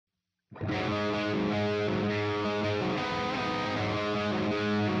Hello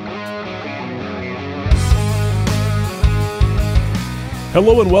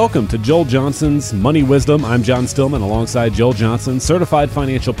and welcome to Joel Johnson's Money Wisdom. I'm John Stillman alongside Joel Johnson, certified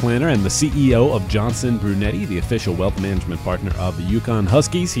financial planner and the CEO of Johnson Brunetti, the official wealth management partner of the Yukon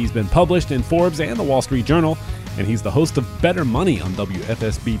Huskies. He's been published in Forbes and the Wall Street Journal, and he's the host of Better Money on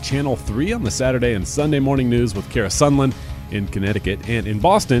WFSB Channel 3 on the Saturday and Sunday morning news with Kara Sunland in Connecticut. And in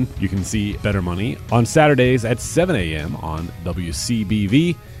Boston, you can see Better Money on Saturdays at 7 a.m. on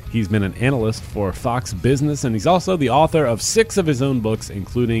WCBV. He's been an analyst for Fox Business, and he's also the author of 6 of his own books,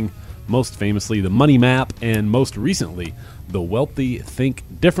 including, most famously, The Money Map, and most recently, The Wealthy Think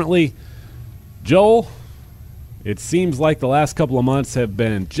Differently. Joel, it seems like the last couple of months have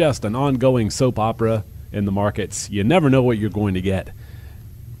been just an ongoing soap opera in the markets. You never know what you're going to get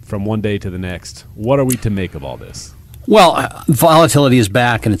from one day to the next. What are we to make of all this? Well, volatility is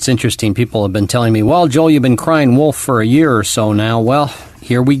back, and it's interesting. People have been telling me, well, Joel, you've been crying wolf for a year or so now. Well,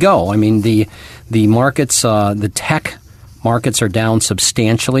 here we go. I mean, the markets, the tech markets are down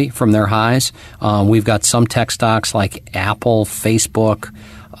substantially from their highs. We've got some tech stocks like Apple, Facebook,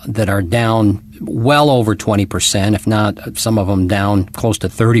 that are down well over 20%, if not some of them down close to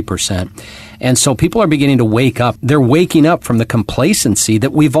 30%. And so people are beginning to wake up. They're waking up from the complacency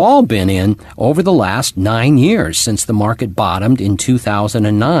that we've all been in over the last 9 years since the market bottomed in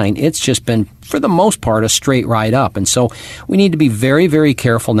 2009. It's just been, for the most part, a straight ride up. And so we need to be very, very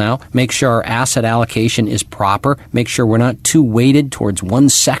careful now, make sure our asset allocation is proper, make sure we're not too weighted towards one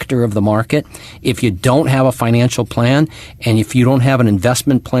sector of the market. If you don't have a financial plan, and if you don't have an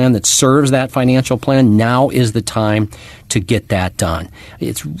investment plan that serves that financial plan, now is the time to get that done.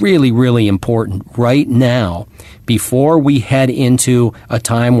 It's really, really important right now, before we head into a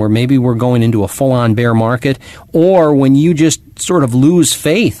time where maybe we're going into a full-on bear market, or when you just sort of lose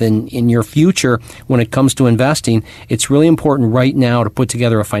faith in your future when it comes to investing. It's really important right now to put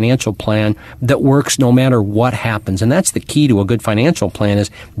together a financial plan that works no matter what happens. And that's the key to a good financial plan, is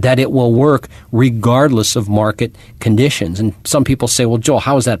that it will work regardless of market conditions. And some people say, well, Joel,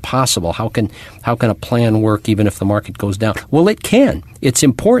 how is that possible? How can a plan work even if the market goes down? Well, it can. It's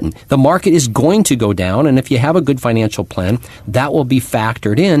important. The market is going to go down, and if you have a good financial plan, that will be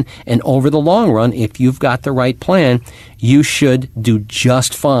factored in. And over the long run, if you've got the right plan, you should do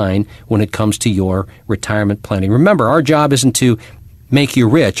just fine when it comes to your retirement planning. Remember, our job isn't to make you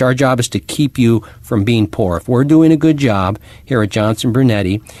rich. Our job is to keep you from being poor. If we're doing a good job here at Johnson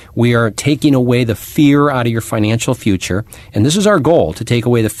Brunetti, we are taking away the fear out of your financial future. And this is our goal, to take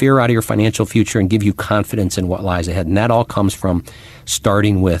away the fear out of your financial future and give you confidence in what lies ahead. And that all comes from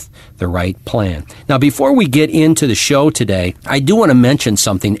starting with the right plan. Now, before we get into the show today, I do want to mention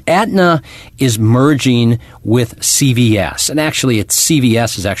something. Aetna is merging with CVS. And actually,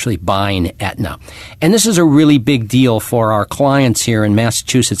 CVS is actually buying Aetna. And this is a really big deal for our clients here in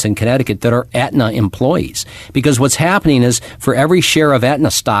Massachusetts and Connecticut that are Aetna employees. Because what's happening is, for every share of Aetna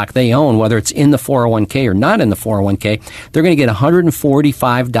stock they own, whether it's in the 401k or not in the 401k, they're going to get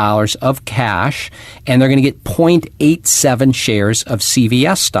 $145 of cash, and they're going to get 0.87 shares of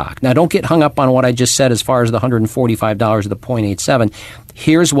CVS stock. Now, don't get hung up on what I just said as far as the $145 of the 0.87.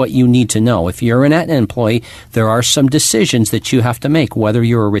 Here's what you need to know. If you're an Aetna employee, there are some decisions that you have to make, whether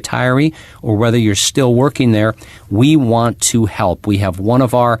you're a retiree or whether you're still working there. We want to help. We have one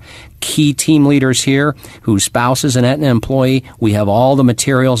of our key team leaders here whose spouse is an Aetna employee. We have all the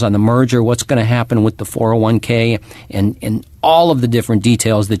materials on the merger, what's going to happen with the 401k, and all of the different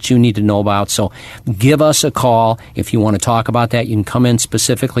details that you need to know about. So give us a call if you want to talk about that. You can come in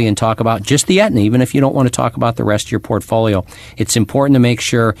specifically and talk about just the Aetna, even if you don't want to talk about the rest of your portfolio. It's important to make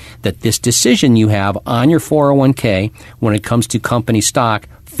sure that this decision you have on your 401k when it comes to company stock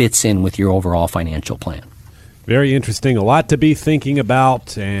fits in with your overall financial plan. Very interesting. A lot to be thinking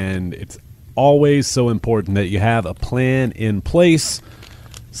about, and it's always so important that you have a plan in place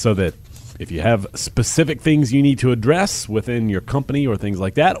so that if you have specific things you need to address within your company or things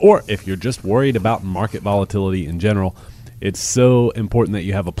like that, or if you're just worried about market volatility in general, it's so important that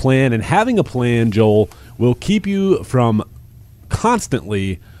you have a plan. And having a plan, Joel, will keep you from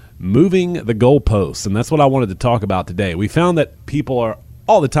constantly moving the goalposts. And that's what I wanted to talk about today. We found that people are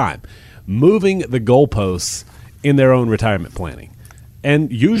all the time moving the goalposts in their own retirement planning.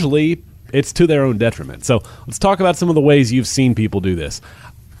 And usually it's to their own detriment. So let's talk about some of the ways you've seen people do this.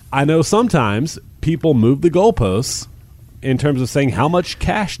 I know sometimes people move the goalposts in terms of saying, how much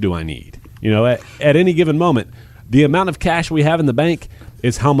cash do I need? You know, at any given moment, the amount of cash we have in the bank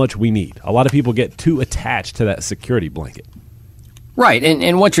is how much we need. A lot of people get too attached to that security blanket. Right.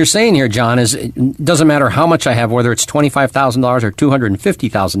 And what you're saying here, John, is it doesn't matter how much I have, whether it's $25,000 or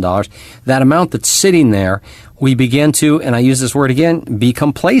 $250,000, that amount that's sitting there, we begin to, and I use this word again, be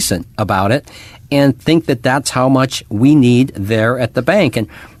complacent about it and think that that's how much we need there at the bank. And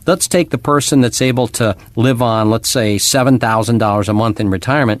let's take the person that's able to live on, let's say, $7,000 a month in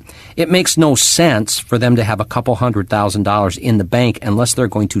retirement. It makes no sense for them to have a couple $100,000 in the bank unless they're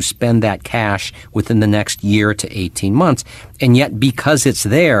going to spend that cash within the next year to 18 months. And yet, because it's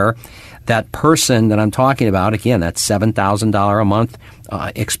there, that person that I'm talking about, again, that $7,000 a month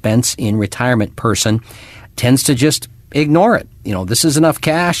expense in retirement person, tends to just ignore it. This is enough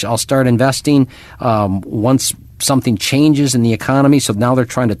cash. I'll start investing once something changes in the economy. So now they're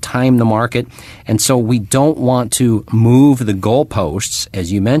trying to time the market. And so we don't want to move the goalposts,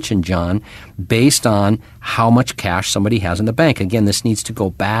 as you mentioned, John, based on how much cash somebody has in the bank. Again, this needs to go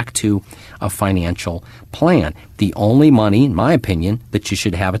back to a financial plan. The only money, in my opinion, that you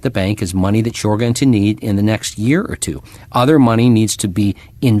should have at the bank is money that you're going to need in the next year or two. Other money needs to be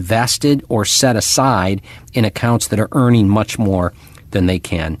invested or set aside in accounts that are earning much more than they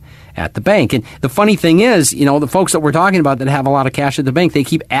can at the bank. And the funny thing is, the folks that we're talking about that have a lot of cash at the bank, they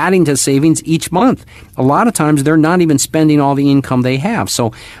keep adding to savings each month. A lot of times they're not even spending all the income they have.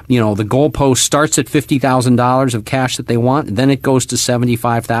 So, the goalpost starts at $50,000 of cash that they want, then it goes to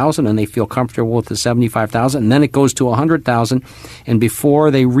 $75,000 and they feel comfortable with the $75,000, and then it goes to $100,000, and before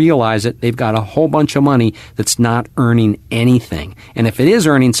they realize it, they've got a whole bunch of money that's not earning anything. And if it is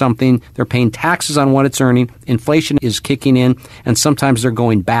earning something, they're paying taxes on what it's earning, inflation is kicking in, and sometimes they're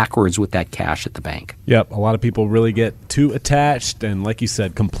going backwards with that cash at the bank. Yep, a lot of people really get too attached and, like you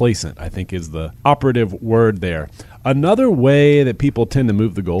said, complacent, I think is the operative word there. Another way that people tend to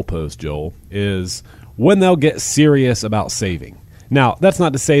move the goalpost, Joel, is when they'll get serious about saving. Now, that's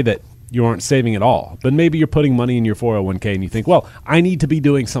not to say that you aren't saving at all, but maybe you're putting money in your 401k and you think, well, I need to be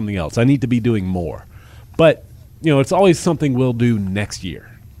doing something else. I need to be doing more. But, it's always something we'll do next year.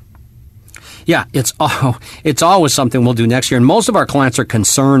 Yeah, it's always something we'll do next year. And most of our clients are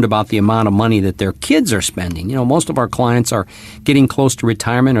concerned about the amount of money that their kids are spending. Most of our clients are getting close to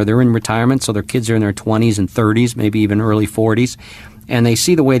retirement, or they're in retirement, so their kids are in their 20s and 30s, maybe even early 40s. And they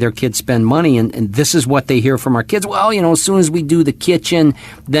see the way their kids spend money, and this is what they hear from our kids. Well, as soon as we do the kitchen,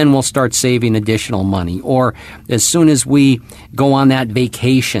 then we'll start saving additional money. Or as soon as we go on that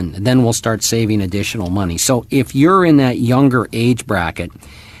vacation, then we'll start saving additional money. So if you're in that younger age bracket,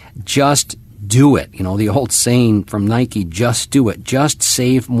 just do it. The old saying from Nike, just do it. Just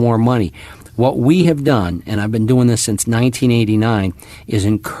save more money. What we have done, and I've been doing this since 1989, is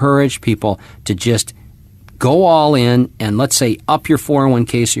encourage people to just go all in and, let's say, up your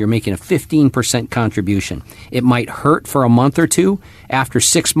 401k so you're making a 15% contribution. It might hurt for a month or two. After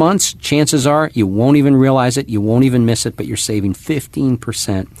 6 months, chances are you won't even realize it, you won't even miss it, but you're saving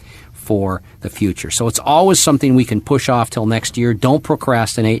 15% for the future. So it's always something we can push off till next year. Don't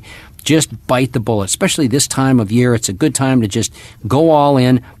procrastinate. Just bite the bullet. Especially this time of year, it's a good time to just go all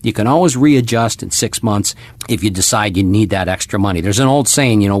in. You can always readjust in 6 months if you decide you need that extra money. There's an old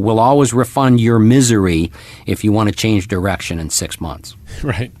saying, we'll always refund your misery if you want to change direction in 6 months.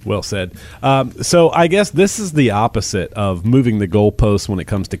 Right. Well said. So I guess this is the opposite of moving the goalposts when it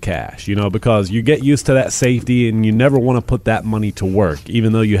comes to cash, because you get used to that safety and you never want to put that money to work,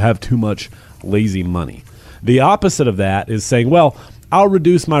 even though you have too much lazy money. The opposite of that is saying, well, I'll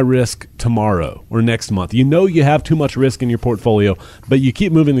reduce my risk tomorrow or next month. You have too much risk in your portfolio, but you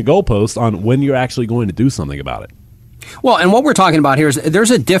keep moving the goalpost on when you're actually going to do something about it. Well, and what we're talking about here is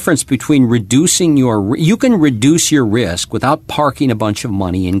there's a difference between you can reduce your risk without parking a bunch of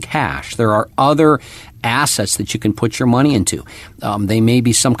money in cash. There are other assets that you can put your money into. They may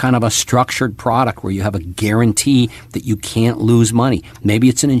be some kind of a structured product where you have a guarantee that you can't lose money. Maybe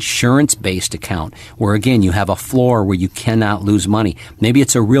it's an insurance-based account where, again, you have a floor where you cannot lose money. Maybe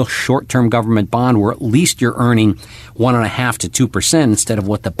it's a real short-term government bond where at least you're earning 1.5% to 2% instead of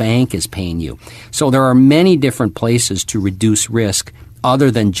what the bank is paying you. So there are many different places to reduce risk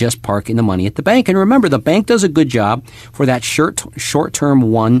other than just parking the money at the bank. And remember, the bank does a good job for that short-term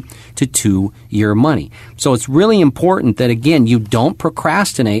 1 to 2 year money. So it's really important that, again, you don't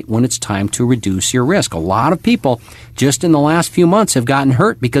procrastinate when it's time to reduce your risk. A lot of people just in the last few months have gotten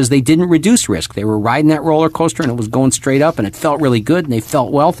hurt because they didn't reduce risk. They were riding that roller coaster and it was going straight up and it felt really good and they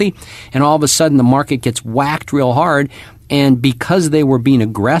felt wealthy. And all of a sudden the market gets whacked real hard. And because they were being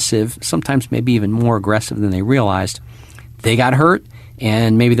aggressive, sometimes maybe even more aggressive than they realized, they got hurt.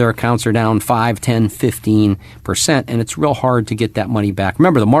 And maybe their accounts are down 5, 10, 15%, and it's real hard to get that money back.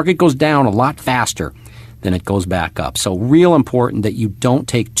 Remember, the market goes down a lot faster then it goes back up. So real important that you don't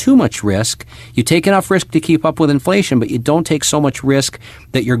take too much risk. You take enough risk to keep up with inflation, but you don't take so much risk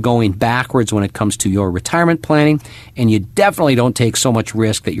that you're going backwards when it comes to your retirement planning. And you definitely don't take so much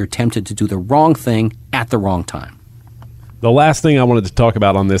risk that you're tempted to do the wrong thing at the wrong time. The last thing I wanted to talk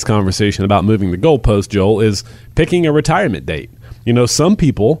about on this conversation about moving the goalpost, Joel, is picking a retirement date. You know, some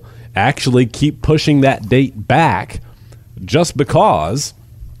people actually keep pushing that date back just because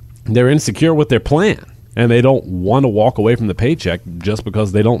they're insecure with their plan and they don't want to walk away from the paycheck just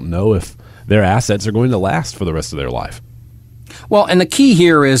because they don't know if their assets are going to last for the rest of their life. Well, and the key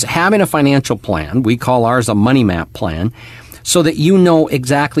here is having a financial plan. We call ours a money map plan, so that you know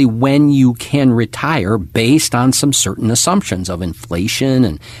exactly when you can retire based on some certain assumptions of inflation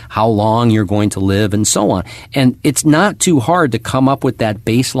and how long you're going to live and so on. And it's not too hard to come up with that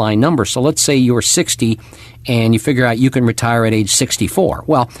baseline number. So let's say you're 60 and you figure out you can retire at age 64.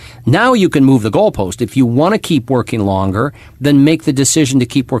 Well, now you can move the goalpost. If you want to keep working longer, then make the decision to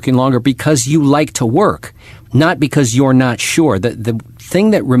keep working longer because you like to work, not because you're not sure. The thing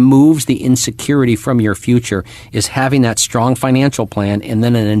that removes the insecurity from your future is having that strong financial plan and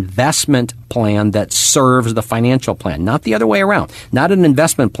then an investment plan that serves the financial plan, not the other way around. Not an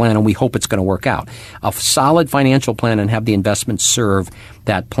investment plan and we hope it's going to work out. A solid financial plan and have the investment serve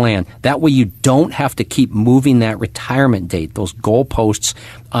that plan. That way you don't have to keep moving that retirement date, those goalposts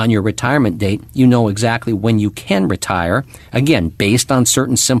on your retirement date. You know exactly when you can retire, again, based on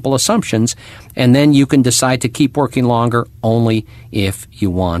certain simple assumptions, and then you can decide to keep working longer only if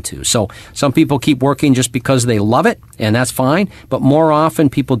you want to. So some people keep working just because they love it, and that's fine, but more often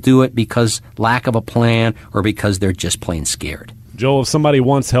people do it because lack of a plan or because they're just plain scared. Joel, if somebody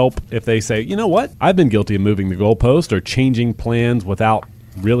wants help, if they say, you know what, I've been guilty of moving the goalpost or changing plans without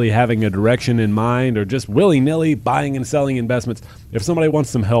really having a direction in mind or just willy-nilly buying and selling investments, if somebody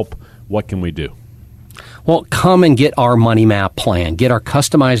wants some help, what can we do? Well, come and get our money map plan. Get our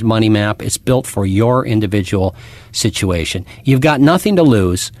customized money map. It's built for your individual situation. You've got nothing to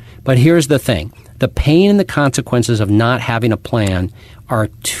lose, but here's the thing. The pain and the consequences of not having a plan are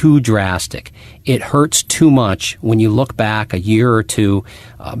too drastic. It hurts too much when you look back a year or two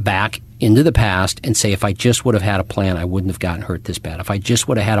back into the past and say, if I just would have had a plan, I wouldn't have gotten hurt this bad. If I just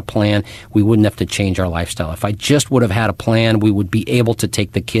would have had a plan, we wouldn't have to change our lifestyle. If I just would have had a plan, we would be able to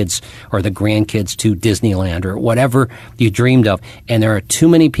take the kids or the grandkids to Disneyland or whatever you dreamed of. And there are too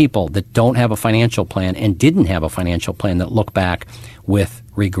many people that don't have a financial plan and didn't have a financial plan that look back with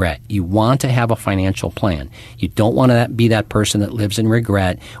regret. You want to have a financial plan. You don't want to be that person that lives in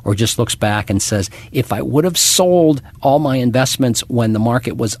regret or just looks back and says, if I would have sold all my investments when the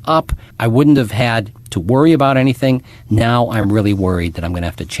market was up, I wouldn't have had to worry about anything. Now I'm really worried that I'm going to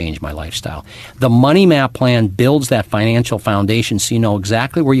have to change my lifestyle. The Money Map plan builds that financial foundation so you know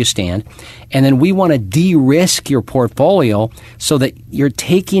exactly where you stand. And then we want to de-risk your portfolio so that you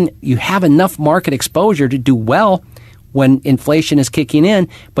have enough market exposure to do well when inflation is kicking in,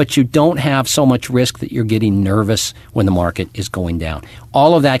 but you don't have so much risk that you're getting nervous when the market is going down.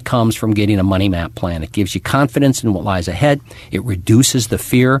 All of that comes from getting a money map plan. It gives you confidence in what lies ahead. It reduces the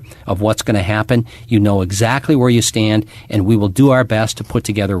fear of what's going to happen. You know exactly where you stand, and we will do our best to put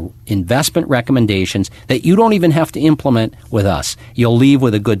together investment recommendations that you don't even have to implement with us. You'll leave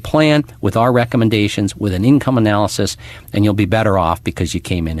with a good plan, with our recommendations, with an income analysis, and you'll be better off because you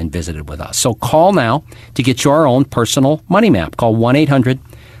came in and visited with us. So call now to get your own personal money map. Call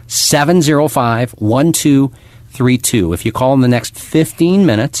 1-800-705-1232. If you call in the next 15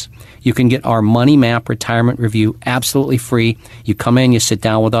 minutes, you can get our Money Map retirement review absolutely free. You come in, you sit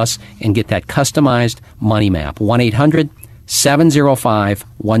down with us, and get that customized money map.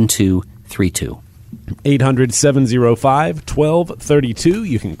 1-800-705-1232. 800-705-1232.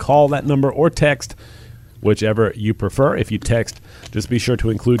 You can call that number or text, whichever you prefer. If you text, just be sure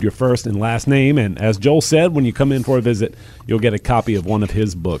to include your first and last name. And as Joel said, when you come in for a visit, you'll get a copy of one of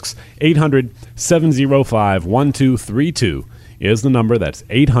his books. 800-705-1232 is the number. That's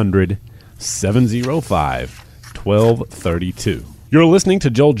 800-705-1232. You're listening to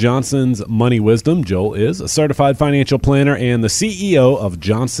Joel Johnson's Money Wisdom. Joel is a certified financial planner and the CEO of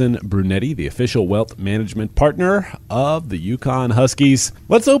Johnson Brunetti, the official wealth management partner of the Yukon Huskies.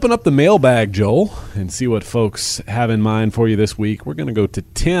 Let's open up the mailbag, Joel, and see what folks have in mind for you this week. We're going to go to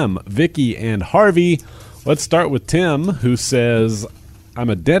Tim, Vicky, and Harvey. Let's start with Tim, who says, I'm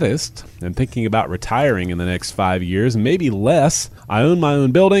a dentist and thinking about retiring in the next 5 years, maybe less. I own my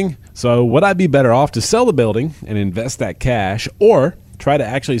own building, so would I be better off to sell the building and invest that cash, or try to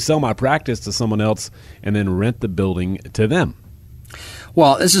actually sell my practice to someone else and then rent the building to them?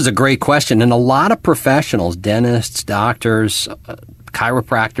 Well, this is a great question. And a lot of professionals, dentists, doctors,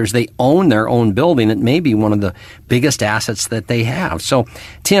 chiropractors, they own their own building. It may be one of the biggest assets that they have. So,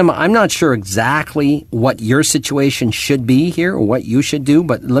 Tim, I'm not sure exactly what your situation should be here or what you should do,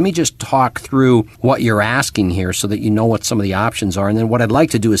 but let me just talk through what you're asking here so that you know what some of the options are. And then what I'd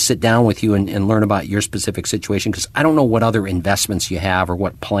like to do is sit down with you and learn about your specific situation, because I don't know what other investments you have or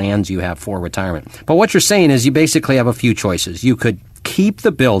what plans you have for retirement. But what you're saying is you basically have a few choices. You could keep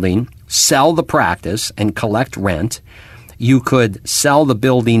the building, sell the practice, and collect rent. You could sell the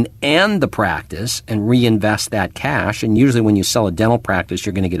building and the practice and reinvest that cash. And usually when you sell a dental practice,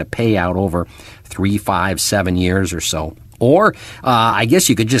 you're going to get a payout over 3, 5, 7 years or so. Or I guess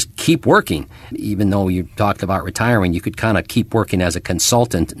you could just keep working. Even though you talked about retiring, you could kind of keep working as a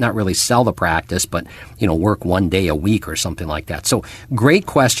consultant, not really sell the practice, but, work 1 day a week or something like that. So great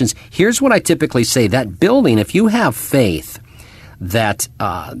questions. Here's what I typically say. That building, if you have faith that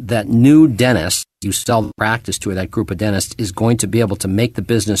that new dentist you sell the practice to, or that group of dentists, is going to be able to make the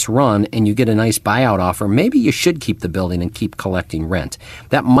business run, and you get a nice buyout offer, maybe you should keep the building and keep collecting rent.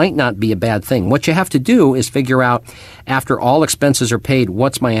 That might not be a bad thing. What you have to do is figure out, after all expenses are paid,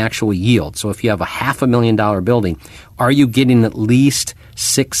 what's my actual yield? So if you have a $500,000 building, are you getting at least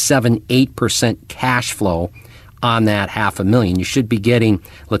 6, 7, 8% cash flow on that $500,000? You should be getting,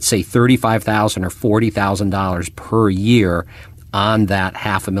 let's say, $35,000 or $40,000 per year on that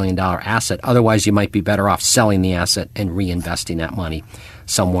 $500,000 asset. Otherwise, you might be better off selling the asset and reinvesting that money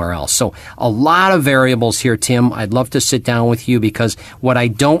somewhere else. So a lot of variables here, Tim. I'd love to sit down with you, because what I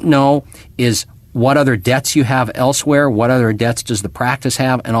don't know is what other debts you have elsewhere, what other debts does the practice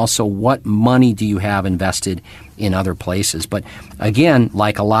have, and also what money do you have invested in other places. But again,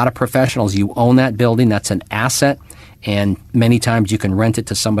 like a lot of professionals, you own that building. That's an asset. And many times you can rent it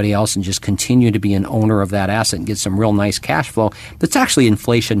to somebody else and just continue to be an owner of that asset and get some real nice cash flow that's actually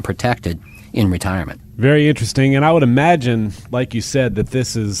inflation protected in retirement. Very interesting. And I would imagine, like you said, that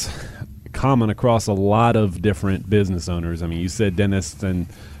this is common across a lot of different business owners. I mean, you said dentists and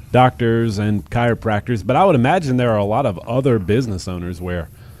doctors and chiropractors, but I would imagine there are a lot of other business owners where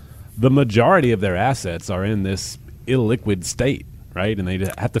the majority of their assets are in this illiquid state, right? And they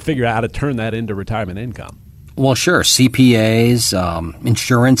have to figure out how to turn that into retirement income. Well, sure. CPAs,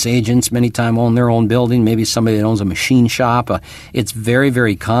 insurance agents many times own their own building. Maybe somebody that owns a machine shop. It's very,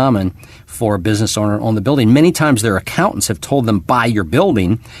 very common for a business owner to own the building. Many times their accountants have told them, buy your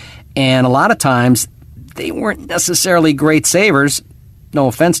building. And a lot of times they weren't necessarily great savers. No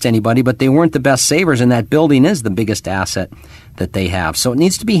offense to anybody, but they weren't the best savers, and that building is the biggest asset that they have. So it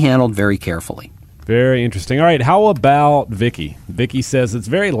needs to be handled very carefully. Very interesting. All right, how about Vicky? Vicky says, it's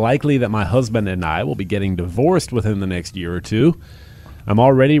very likely that my husband and I will be getting divorced within the next year or two. I'm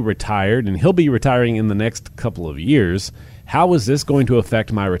already retired, and he'll be retiring in the next couple of years. How is this going to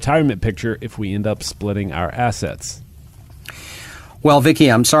affect my retirement picture if we end up splitting our assets? Well, Vicky,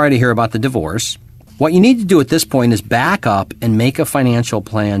 I'm sorry to hear about the divorce. What you need to do at this point is back up and make a financial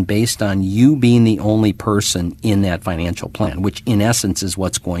plan based on you being the only person in that financial plan, which in essence is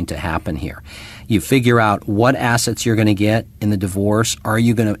what's going to happen here. You figure out what assets you're going to get in the divorce. Are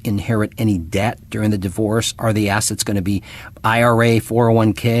you going to inherit any debt during the divorce? Are the assets going to be IRA,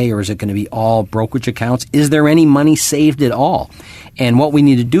 401k, or is it going to be all brokerage accounts? Is there any money saved at all? And what we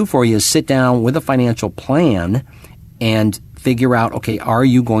need to do for you is sit down with a financial plan and figure out, okay, are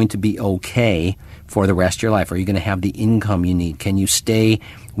you going to be okay for the rest of your life? Are you going to have the income you need? Can you stay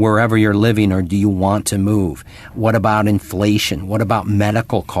wherever you're living, or do you want to move? What about inflation? What about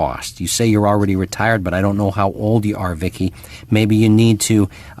medical costs? You say you're already retired, but I don't know how old you are, Vicky. Maybe you need to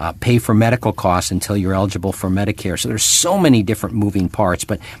pay for medical costs until you're eligible for Medicare. So there's so many different moving parts,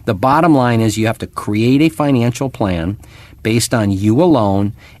 but the bottom line is you have to create a financial plan based on you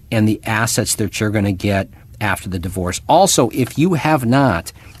alone and the assets that you're going to get after the divorce. Also, if you have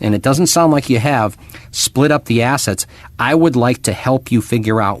not, and it doesn't sound like you have, split up the assets, I would like to help you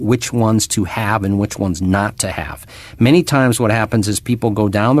figure out which ones to have and which ones not to have. Many times what happens is people go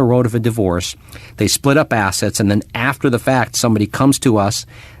down the road of a divorce, they split up assets, and then after the fact, somebody comes to us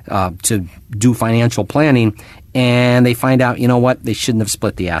to do financial planning, and they find out, you know what, they shouldn't have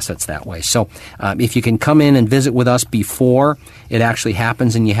split the assets that way. So if you can come in and visit with us before it actually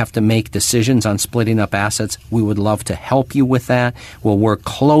happens and you have to make decisions on splitting up assets, we would love to help you with that. We'll work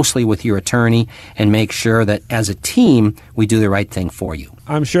closely with your attorney and make sure that as a team, we do the right thing for you.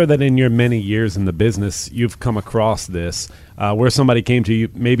 I'm sure that in your many years in the business, you've come across this where somebody came to you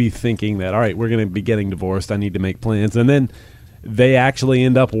maybe thinking that, all right, we're going to be getting divorced, I need to make plans, and then they actually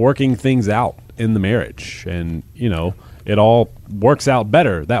end up working things out in the marriage, and it all works out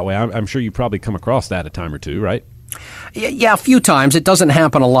better that way. I'm sure you probably come across that a time or two, right? Yeah, a few times. It doesn't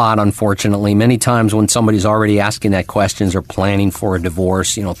happen a lot, unfortunately. Many times when somebody's already asking that questions or planning for a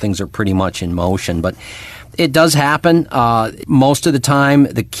divorce, things are pretty much in motion. But it does happen. Most of the time,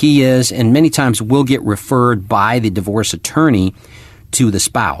 the key is, and many times we'll get referred by the divorce attorney to the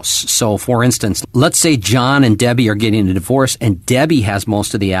spouse. So, for instance, let's say John and Debbie are getting a divorce, and Debbie has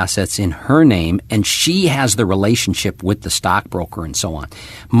most of the assets in her name, and she has the relationship with the stockbroker and so on.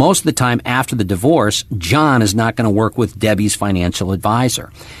 Most of the time after the divorce, John is not going to work with Debbie's financial advisor.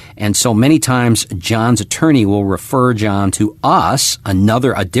 And so many times John's attorney will refer John to us,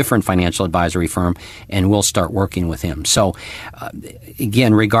 a different financial advisory firm, and we'll start working with him. So,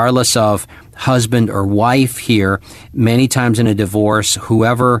 again, regardless of husband or wife here, many times in a divorce,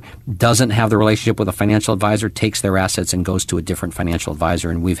 whoever doesn't have the relationship with a financial advisor takes their assets and goes to a different financial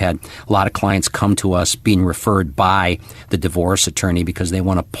advisor. And we've had a lot of clients come to us being referred by the divorce attorney because they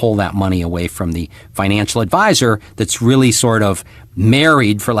want to pull that money away from the financial advisor that's really sort of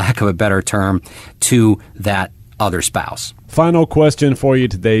married, for lack of a better term, to that other spouse. Final question for you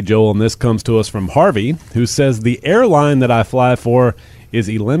today, Joel, and this comes to us from Harvey, who says the airline that I fly for is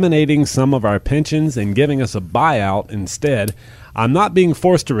eliminating some of our pensions and giving us a buyout instead. I'm not being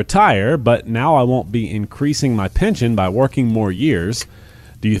forced to retire, but now I won't be increasing my pension by working more years.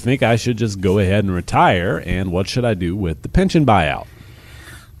 Do you think I should just go ahead and retire, and what should I do with the pension buyout?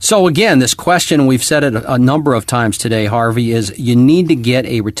 So again, this question, we've said it a number of times today, Harvey, is you need to get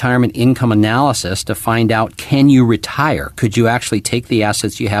a retirement income analysis to find out, can you retire? Could you actually take the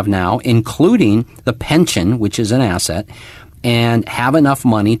assets you have now, including the pension, which is an asset, and have enough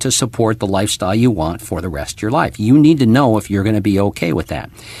money to support the lifestyle you want for the rest of your life? You need to know if you're going to be okay with that.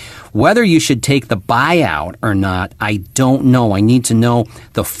 Whether you should take the buyout or not, I don't know. I need to know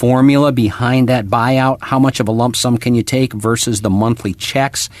the formula behind that buyout. How much of a lump sum can you take versus the monthly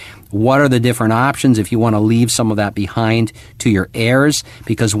checks? What are the different options if you want to leave some of that behind to your heirs?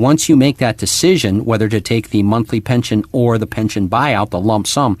 Because once you make that decision, whether to take the monthly pension or the pension buyout, the lump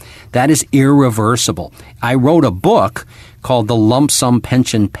sum, that is irreversible. I wrote a book called the Lump Sum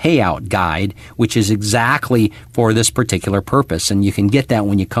Pension Payout Guide, which is exactly for this particular purpose. And you can get that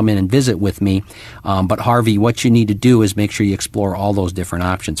when you come in and visit with me. But Harvey, what you need to do is make sure you explore all those different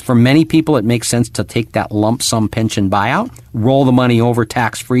options. For many people, it makes sense to take that lump sum pension buyout, roll the money over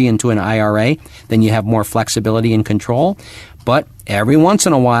tax-free into an IRA. Then you have more flexibility and control. But every once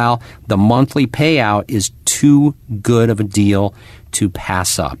in a while, the monthly payout is too good of a deal to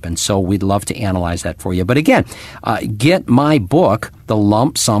pass up. And so we'd love to analyze that for you. But again, get my book, The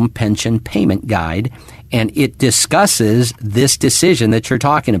Lump Sum Pension Payment Guide, and it discusses this decision that you're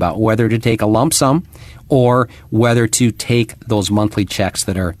talking about, whether to take a lump sum or whether to take those monthly checks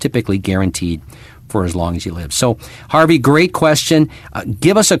that are typically guaranteed for as long as you live. So, Harvey, great question.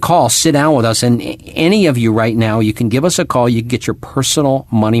 Give us a call. Sit down with us. And any of you right now, you can give us a call. You can get your personal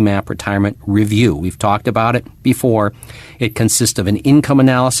Money Map retirement review. We've talked about it before. It consists of an income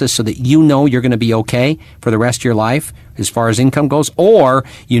analysis so that you know you're going to be okay for the rest of your life as far as income goes, or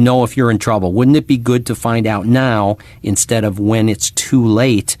you know if you're in trouble. Wouldn't it be good to find out now instead of when it's too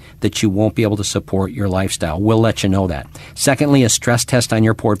late that you won't be able to support your lifestyle? We'll let you know that. Secondly, a stress test on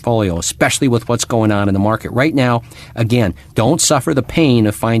your portfolio, especially with what's going on in the market right now. Again, don't suffer the pain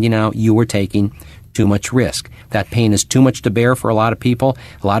of finding out you were taking too much risk. That pain is too much to bear for a lot of people.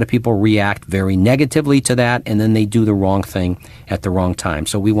 A lot of people react very negatively to that, and then they do the wrong thing at the wrong time.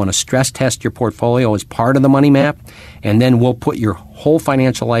 So we want to stress test your portfolio as part of the Money Map, and then we'll put your whole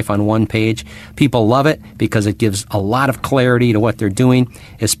financial life on one page. People love it because it gives a lot of clarity to what they're doing,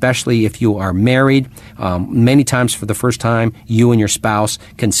 especially if you are married. Many times for the first time, you and your spouse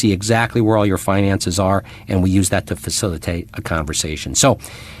can see exactly where all your finances are, and we use that to facilitate a conversation. So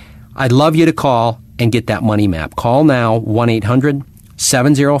I'd love you to call and get that Money Map. Call now,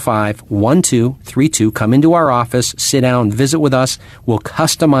 1-800-705-1232. Come into our office, sit down, visit with us. We'll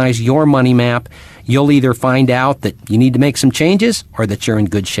customize your Money Map. You'll either find out that you need to make some changes or that you're in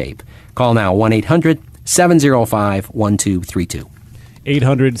good shape. Call now, 1-800-705-1232.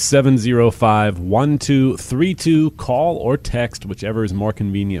 800-705-1232. Call or text, whichever is more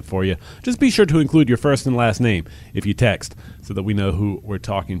convenient for you. Just be sure to include your first and last name if you text so that we know who we're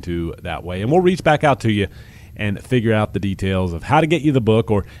talking to that way. And we'll reach back out to you and figure out the details of how to get you the book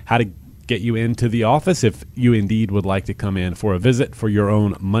or how to get you into the office if you indeed would like to come in for a visit for your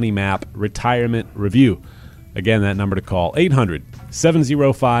own Money Map retirement review. Again, that number to call,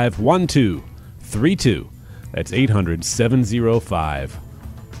 800-705-1232. That's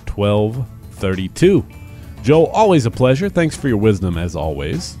 800-705-1232. Joel, always a pleasure. Thanks for your wisdom, as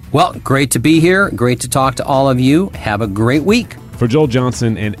always. Well, great to be here. Great to talk to all of you. Have a great week. For Joel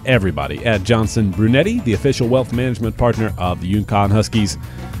Johnson and everybody at Johnson Brunetti, the official wealth management partner of the Yukon Huskies,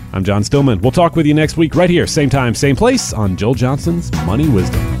 I'm John Stillman. We'll talk with you next week right here, same time, same place on Joel Johnson's Money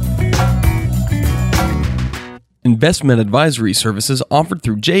Wisdom. Investment advisory services offered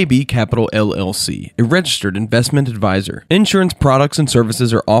through JB Capital LLC, a registered investment advisor. Insurance products and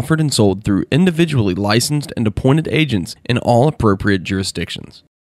services are offered and sold through individually licensed and appointed agents in all appropriate jurisdictions.